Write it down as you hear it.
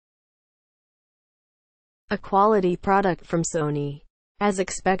A quality product from Sony. As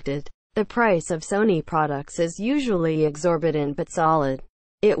expected, the price of Sony products is usually exorbitant but solid.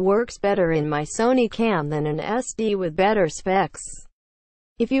 It works better in my Sony cam than an SD with better specs.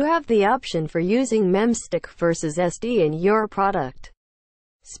 If you have the option for using memstick versus SD in your product,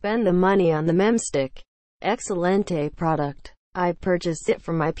 spend the money on the memstick. Excelente product. I purchased it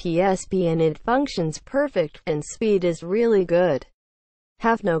for my PSP and it functions perfect, and speed is really good.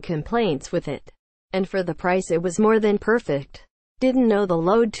 Have no complaints with it. And for the price it was more than perfect. Didn't know the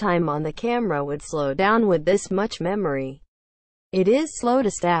load time on the camera would slow down with this much memory. It is slow to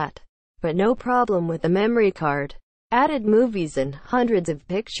stat, but no problem with the memory card. Added movies and hundreds of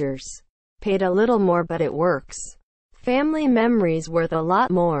pictures. Paid a little more but it works. Family memories worth a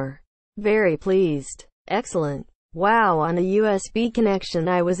lot more. Very pleased. Excellent. Wow, on a USB connection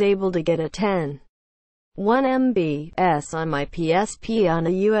I was able to get a 10.1 MB/s on my PSP on a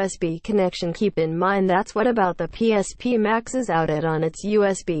USB connection. Keep in mind that's what about the PSP maxes out at on its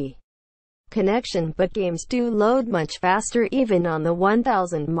USB connection, but games do load much faster even on the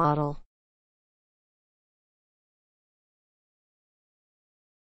 1000 model.